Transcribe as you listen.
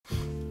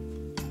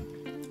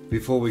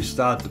before we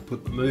start to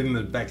put the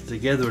movement back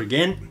together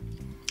again,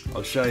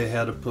 I'll show you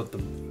how to put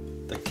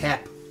the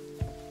cap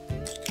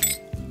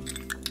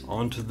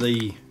onto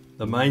the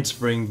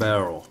mainspring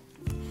barrel.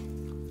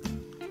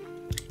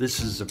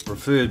 This is a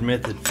preferred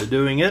method for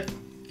doing it,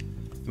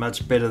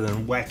 much better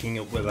than whacking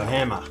it with a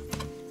hammer.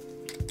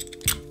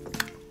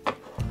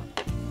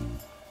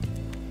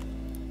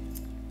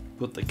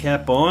 Put the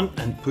cap on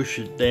and push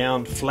it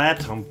down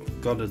flat.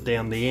 I've got it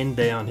down the end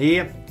down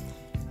here,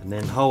 and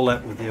then hold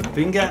that with your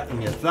finger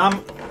and your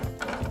thumb.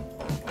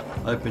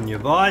 Open your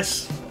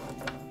vise,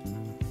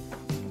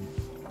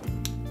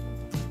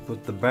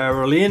 put the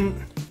barrel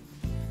in,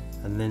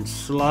 and then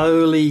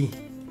slowly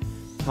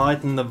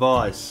tighten the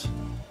vise.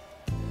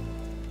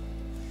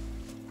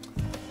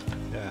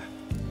 Yeah,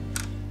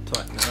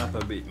 tighten it up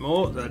a bit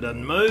more so it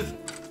doesn't move.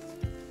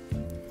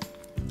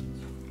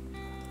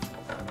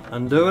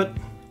 Undo it,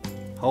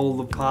 hold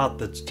the part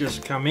that's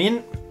just come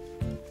in,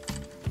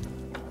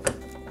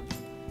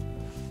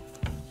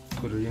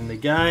 put it in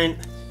again,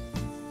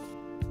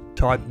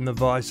 tighten the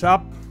vise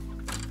up.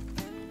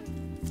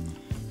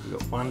 We've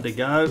got one to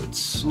go, it's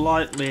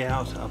slightly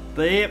out up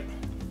there.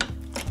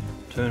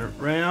 Turn it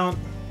round,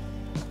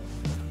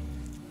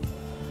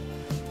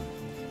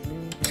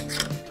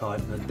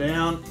 tighten it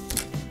down,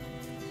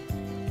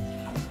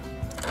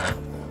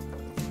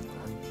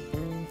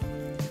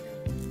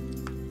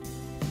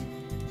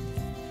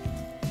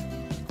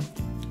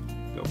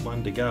 got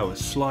one to go,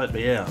 it's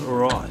slightly out,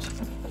 alright.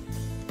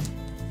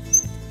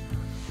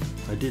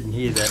 I didn't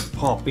hear that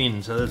pop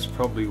in, so that's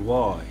probably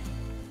why.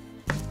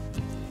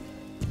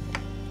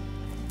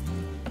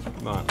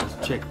 Right,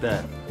 let's check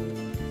that.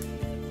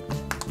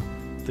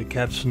 The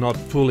cap's not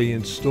fully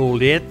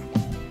installed yet,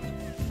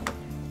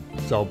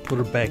 so I'll put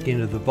it back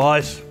into the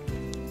vise,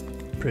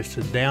 press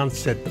it down,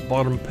 set the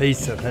bottom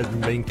piece that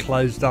hasn't been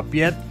closed up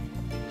yet.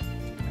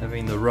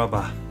 Having the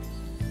rubber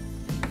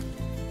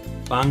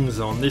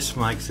bungs on this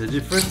makes a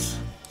difference.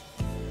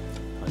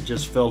 I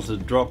just felt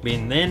it drop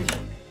in then.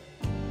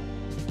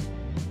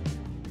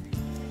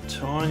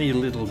 Tiny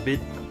little bit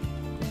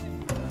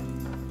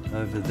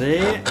over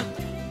there.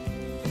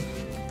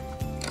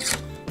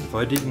 If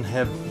I didn't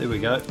have, there we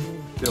go,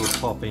 it'll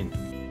pop in.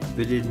 If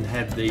it didn't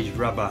have these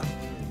rubber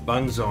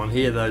bungs on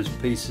here, those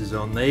pieces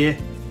on there,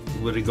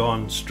 it would have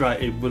gone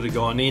straight, it would have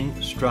gone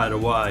in straight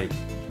away.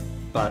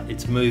 But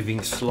it's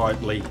moving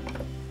slightly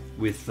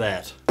with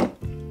that.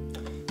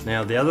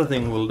 Now the other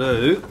thing we'll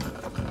do,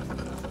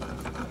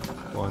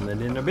 wind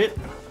that in a bit.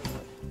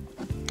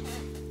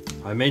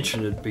 I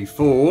mentioned it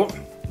before,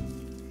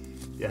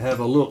 you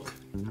have a look,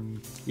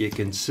 you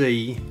can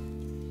see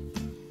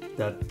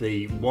that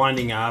the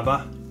winding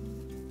arbor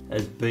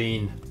has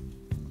been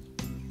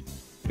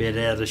bent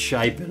out of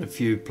shape in a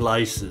few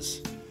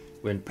places.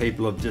 When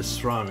people have just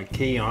thrown a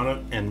key on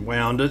it and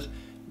wound it,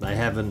 they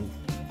haven't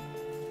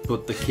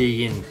put the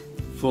key in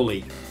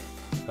fully.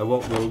 So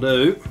what we'll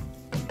do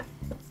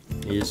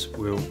is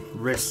we'll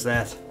rest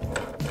that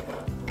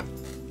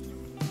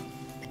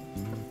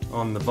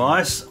on the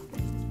vise,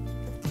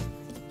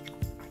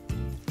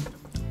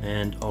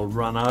 and I'll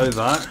run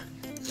over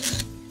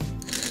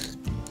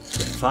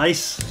the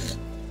face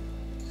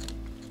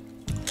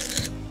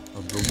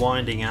of the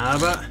winding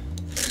arbor,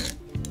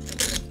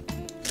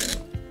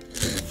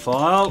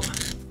 file,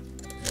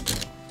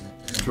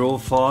 draw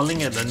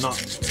filing it and not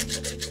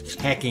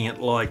hacking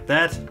it like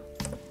that,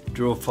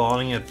 draw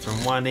filing it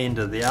from one end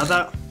to the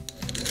other,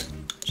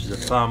 which is a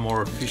far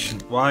more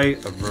efficient way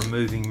of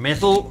removing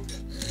metal.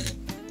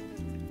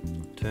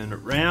 Turn it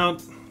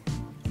round.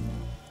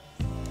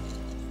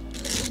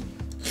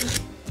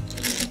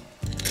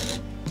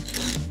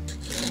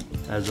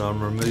 As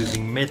I'm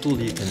removing metal,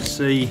 you can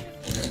see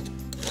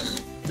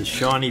the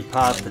shiny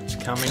part that's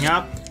coming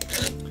up.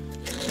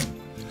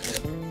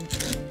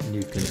 And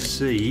you can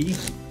see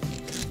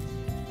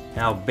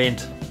how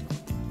bent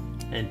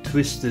and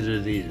twisted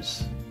it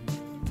is.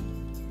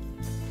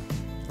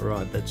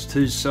 Alright, that's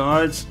two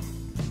sides.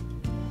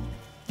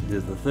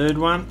 There's the third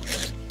one.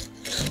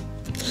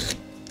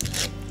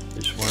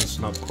 This one's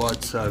not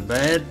quite so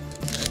bad.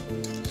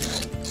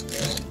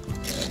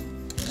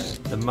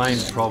 The main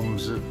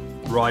problems are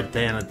right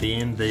down at the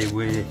end there,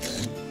 where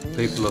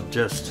people have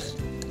just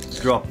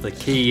dropped the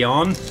key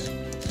on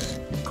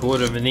a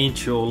quarter of an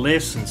inch or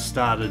less and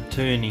started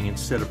turning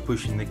instead of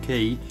pushing the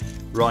key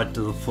right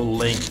to the full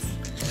length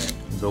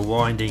of the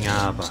winding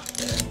arbor.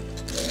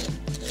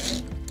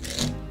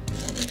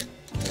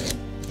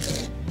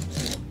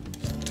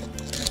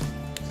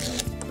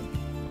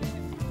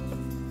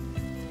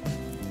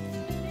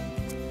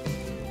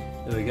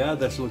 There we go,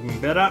 that's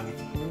looking better.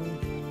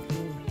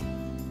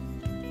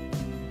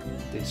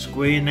 They're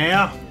square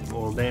now,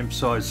 or damn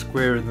size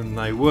squarer than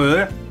they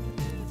were.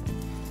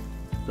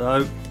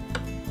 So,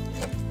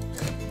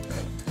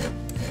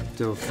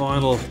 do a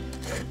final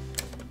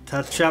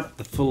touch up,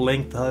 the full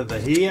length over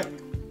here.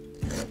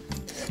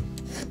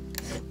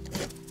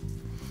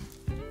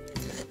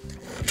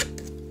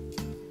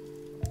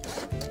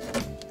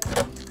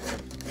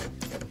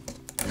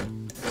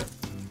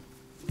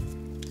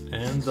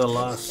 And the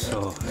last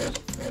side.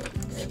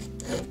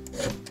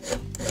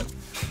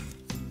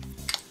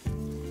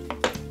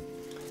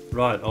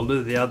 Right, I'll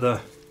do the other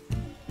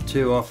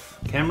two off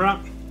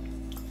camera.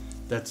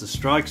 That's the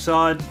strike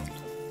side,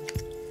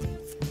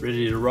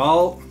 ready to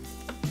roll.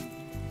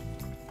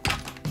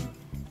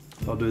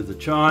 I'll do the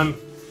chime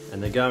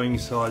and the going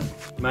side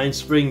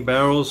mainspring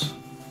barrels.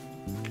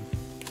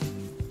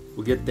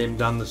 We'll get them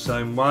done the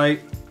same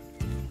way.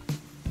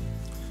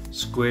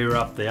 Square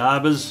up the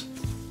arbors,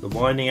 the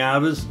winding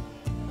arbors,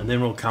 and then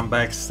we'll come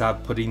back and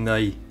start putting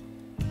the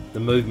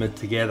movement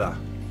together.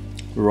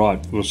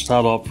 Right, we'll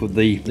start off with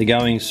the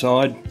going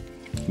side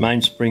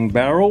mainspring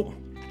barrel.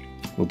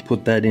 We'll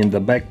put that in the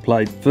back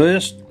plate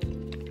first.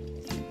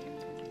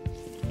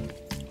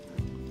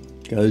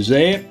 Goes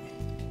there.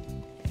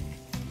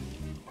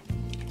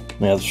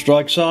 Now the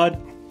strike side,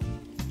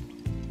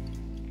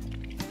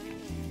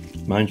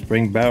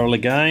 mainspring barrel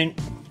again,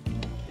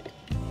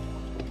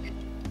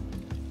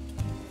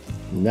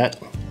 and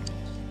that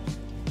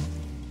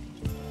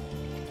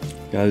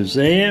goes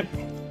there.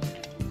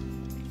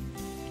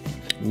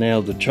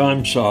 Now the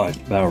chime side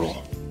barrel,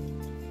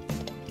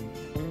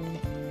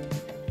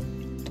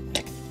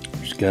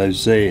 which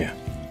goes there.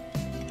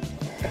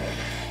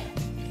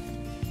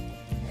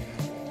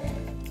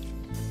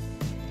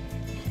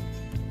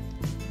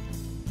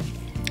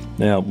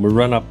 Now we'll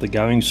run up the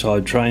going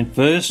side train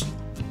first.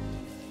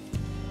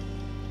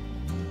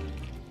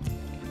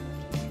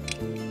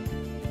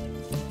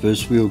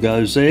 First wheel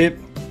goes there,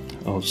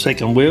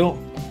 second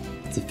wheel,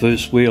 the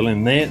first wheel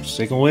in there,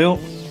 second wheel.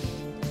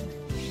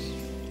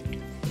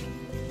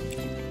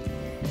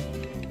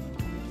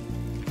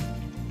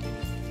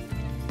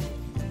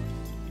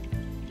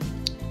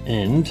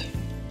 And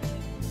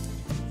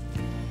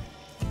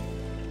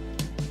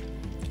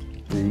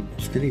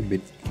it's getting a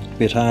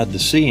bit hard to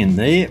see in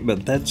there,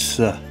 but that's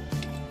the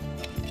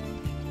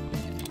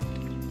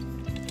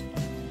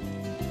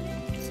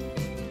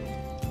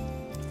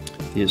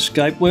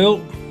escape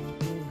wheel.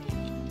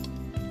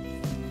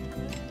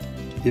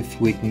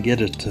 If we can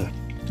get it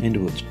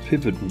into its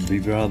pivot, would be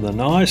rather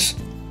nice.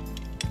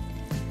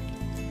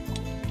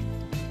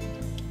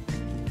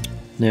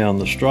 Now on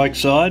the strike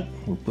side,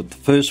 we'll put the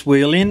first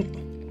wheel in.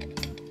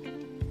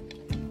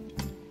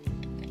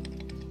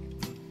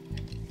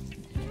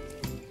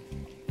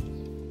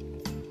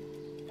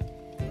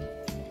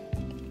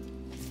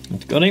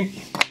 It's got him.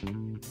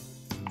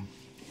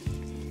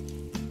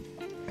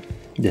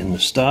 Then the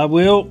star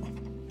wheel.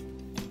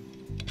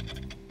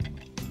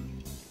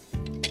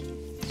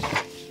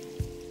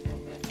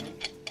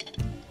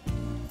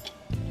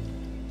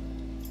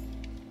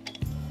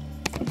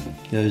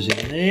 Goes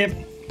in there.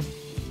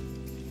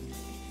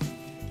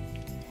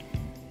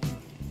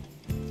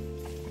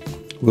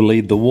 We'll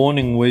leave the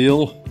warning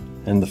wheel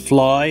and the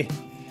fly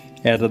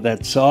out of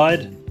that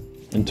side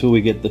until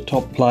we get the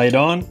top plate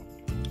on.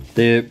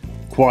 They're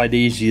quite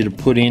easy to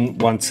put in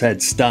once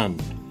that's done.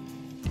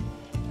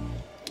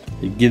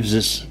 It gives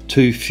us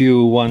two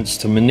fewer ones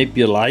to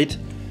manipulate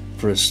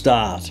for a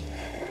start.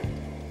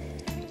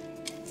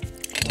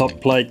 Top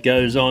plate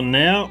goes on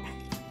now.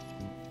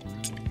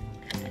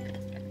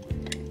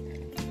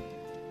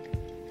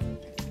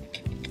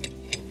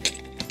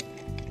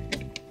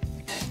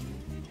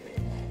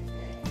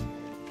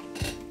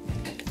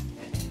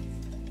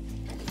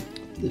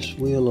 This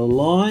wheel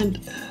aligned.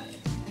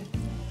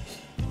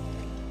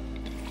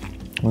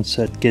 Once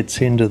that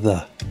gets into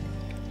the,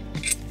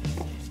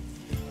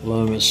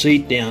 lower the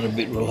seat down a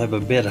bit, we'll have a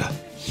better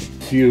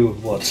view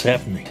of what's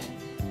happening.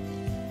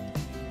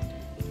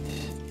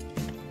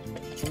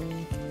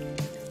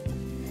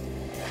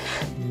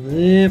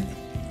 There,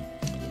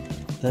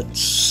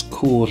 that's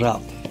caught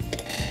up.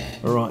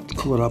 Alright,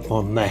 caught up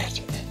on that.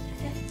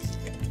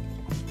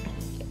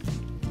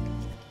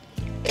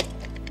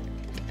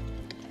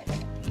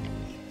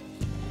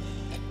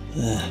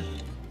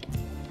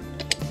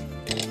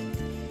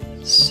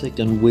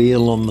 Second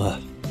wheel on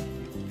the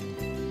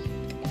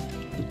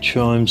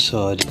chime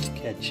side is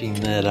catching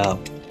that up.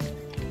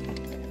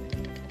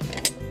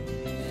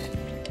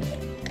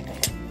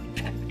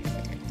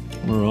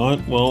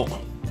 Alright, well,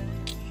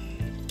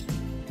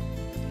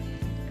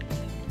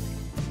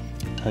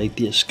 take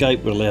the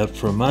escape wheel out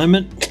for a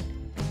moment.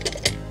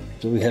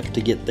 So we have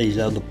to get these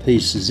other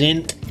pieces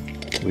in.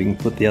 We can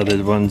put the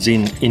other ones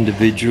in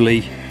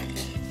individually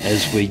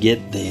as we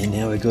get there.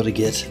 Now we've got to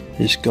get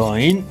this guy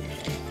in.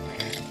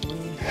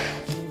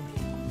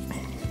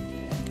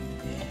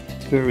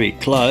 Very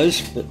close,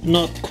 but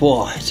not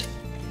quite.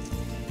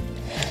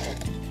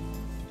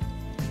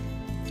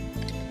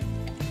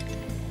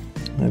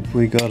 Have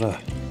we got a...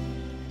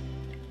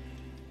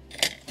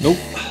 Nope,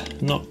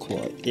 not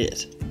quite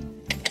yet.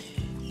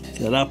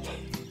 That up.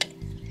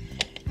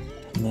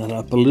 And that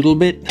up a little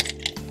bit.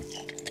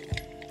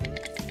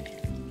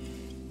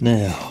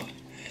 Now,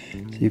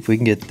 see if we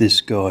can get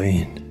this guy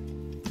in.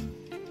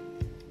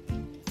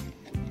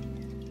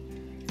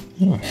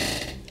 Oh.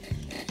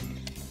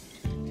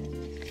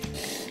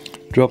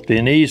 Dropped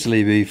in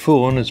easily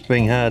before and it's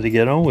been hard to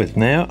get on with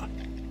now.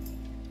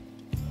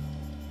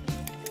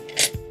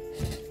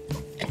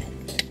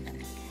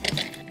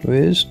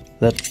 Where's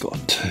that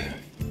got to?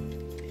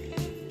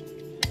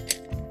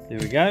 There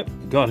we go,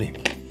 got him.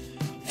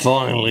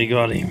 Finally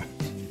got him.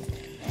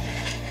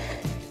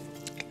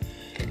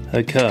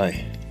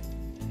 Okay,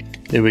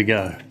 there we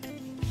go.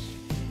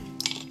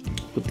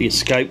 Put the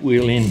escape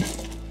wheel in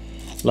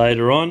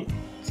later on.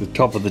 It's the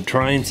top of the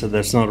train, so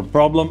that's not a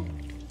problem.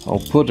 I'll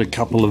put a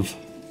couple of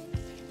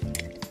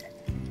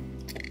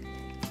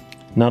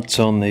nuts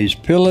on these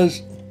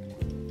pillars.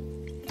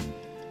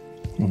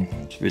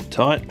 It's a bit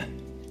tight.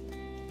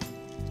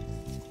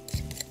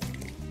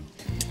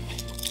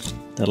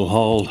 That'll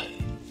hold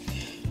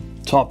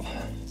top,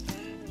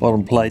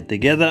 bottom plate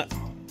together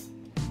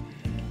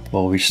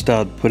while we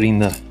start putting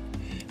the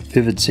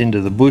pivots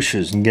into the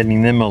bushes and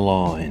getting them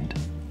aligned.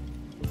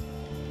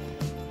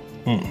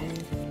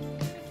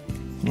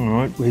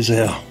 Alright, where's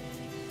our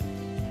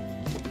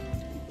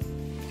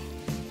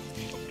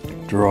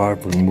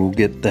driver, and we'll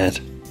get that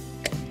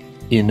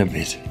in a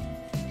bit.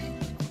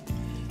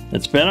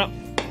 That's better.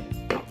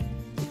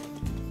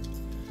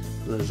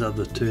 Those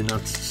other two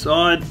nuts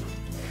aside.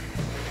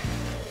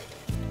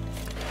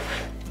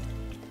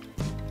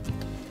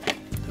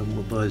 Don't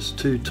want those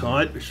too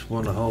tight, we just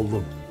want to hold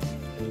the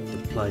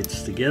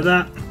plates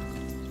together.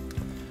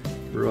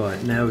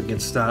 Right, now we can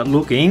start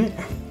looking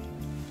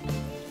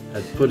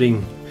at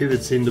putting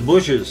pivots into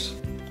bushes.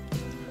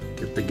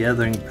 Get the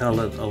gathering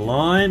pallet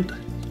aligned.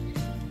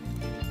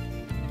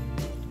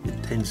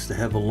 It tends to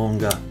have a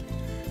longer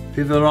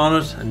pivot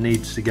on it and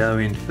needs to go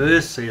in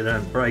first so you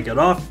don't break it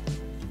off.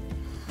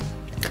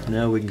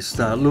 Now we can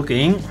start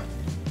looking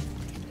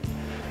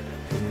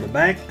from the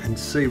back and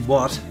see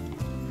what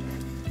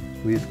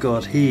we've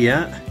got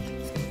here.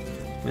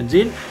 One's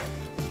in.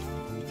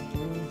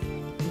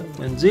 That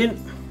one's in.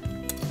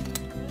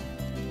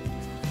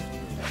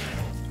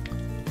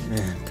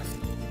 And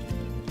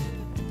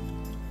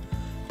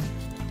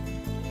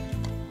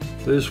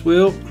first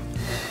wheel.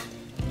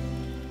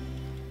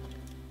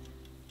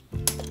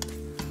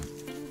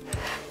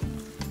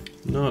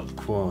 Not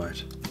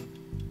quite.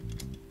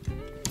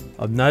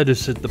 I've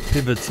noticed that the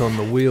pivots on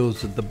the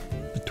wheels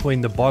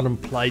between the bottom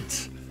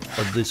plates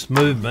of this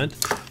movement,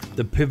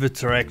 the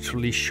pivots are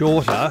actually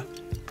shorter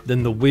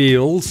than the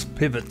wheels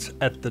pivots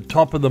at the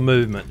top of the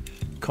movement.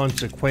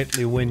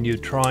 Consequently, when you're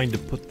trying to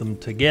put them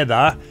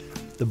together,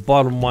 the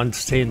bottom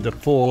ones tend to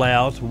fall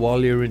out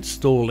while you're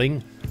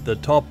installing the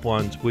top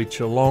ones,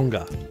 which are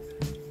longer.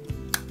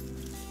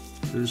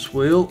 This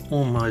wheel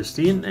almost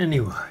in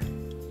anyway.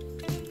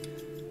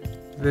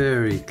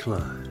 Very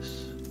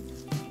close.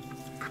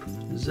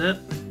 Is that?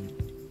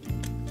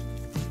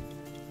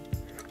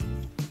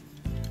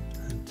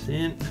 That's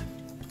in.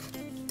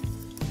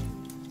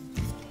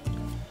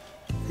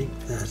 I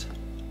think that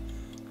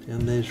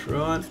down there's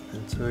right.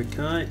 That's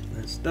okay.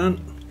 That's done.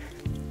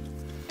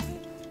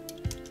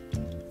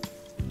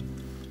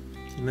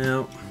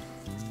 Now,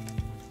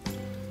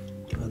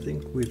 I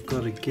think we've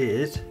got to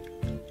get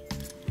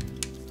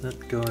that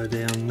guy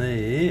down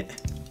there.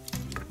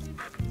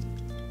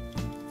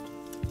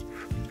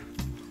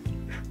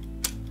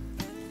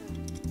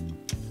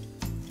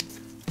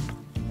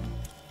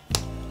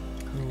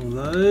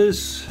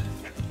 Those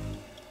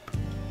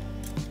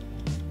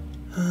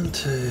 1,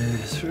 2,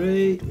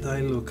 3,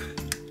 they look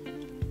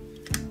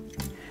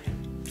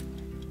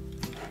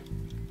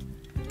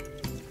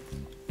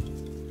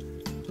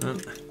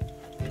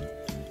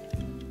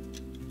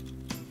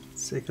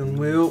second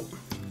wheel,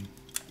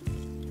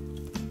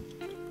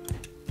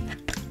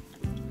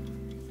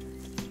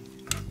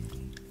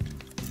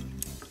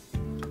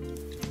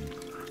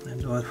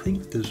 and I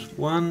think there's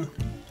one.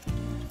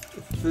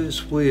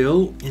 First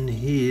wheel in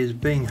here is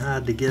being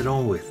hard to get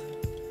on with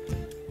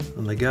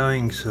on the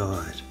going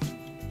side.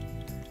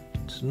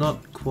 It's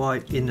not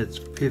quite in its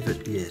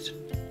pivot yet.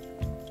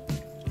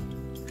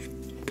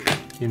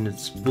 In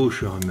its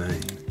bush, I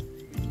mean.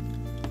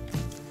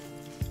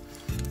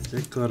 Has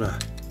that got a...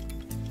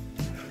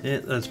 Yeah,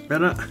 that's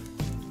better.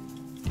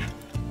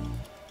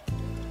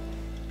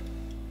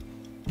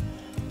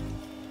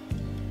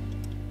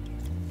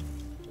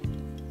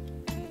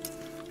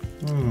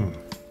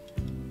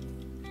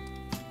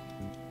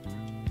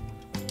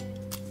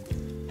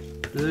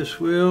 First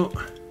wheel,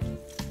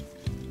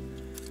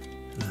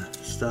 the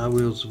star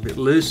wheel's a bit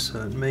loose,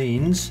 so it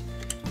means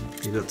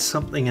you've got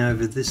something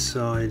over this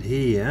side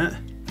here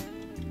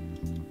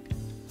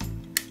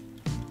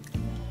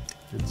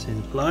that's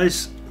in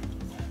place.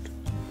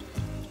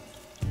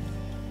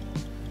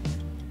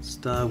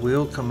 Star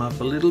wheel, come up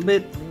a little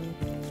bit.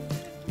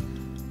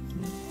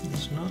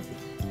 It's not.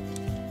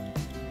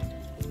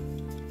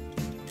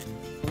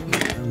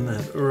 And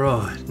that,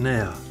 right,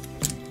 now.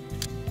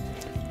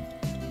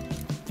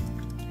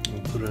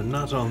 Put a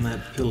nut on that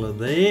pillar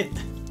there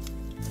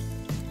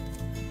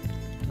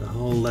to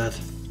hold that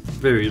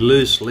very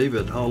loosely,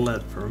 but hold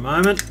that for a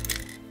moment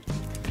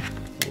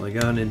while I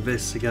go and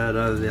investigate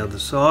over the other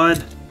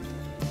side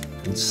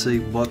and see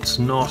what's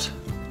not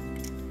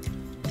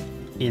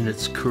in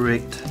its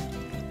correct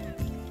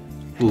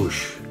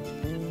bush.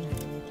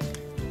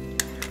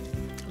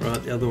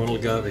 Right, the other one will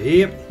go over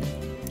here.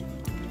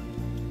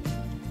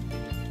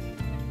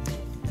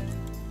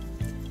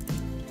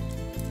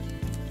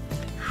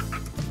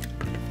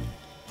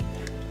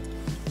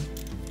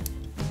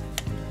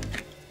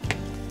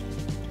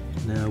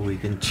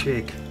 can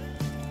check.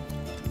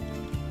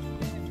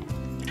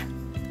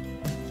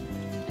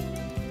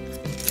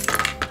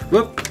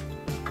 Whoop!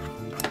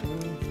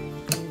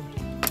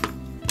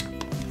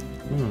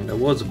 That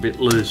was a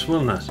bit loose,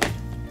 wasn't it?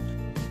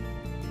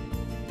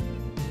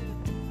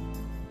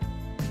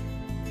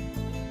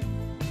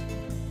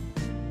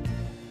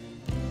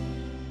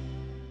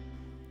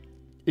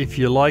 If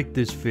you like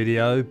this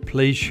video,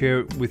 please share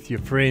it with your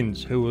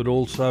friends who would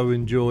also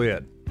enjoy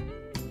it.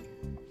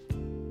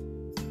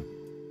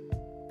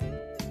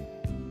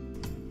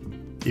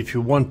 If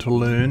you want to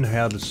learn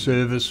how to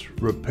service,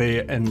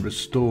 repair and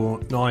restore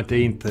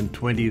 19th and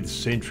 20th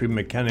century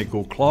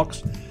mechanical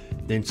clocks,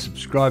 then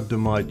subscribe to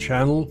my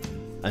channel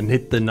and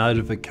hit the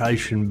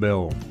notification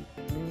bell.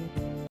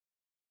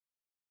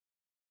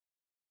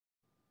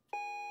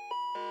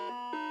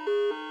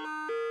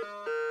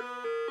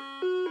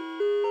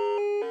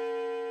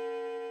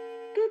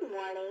 Good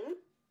morning.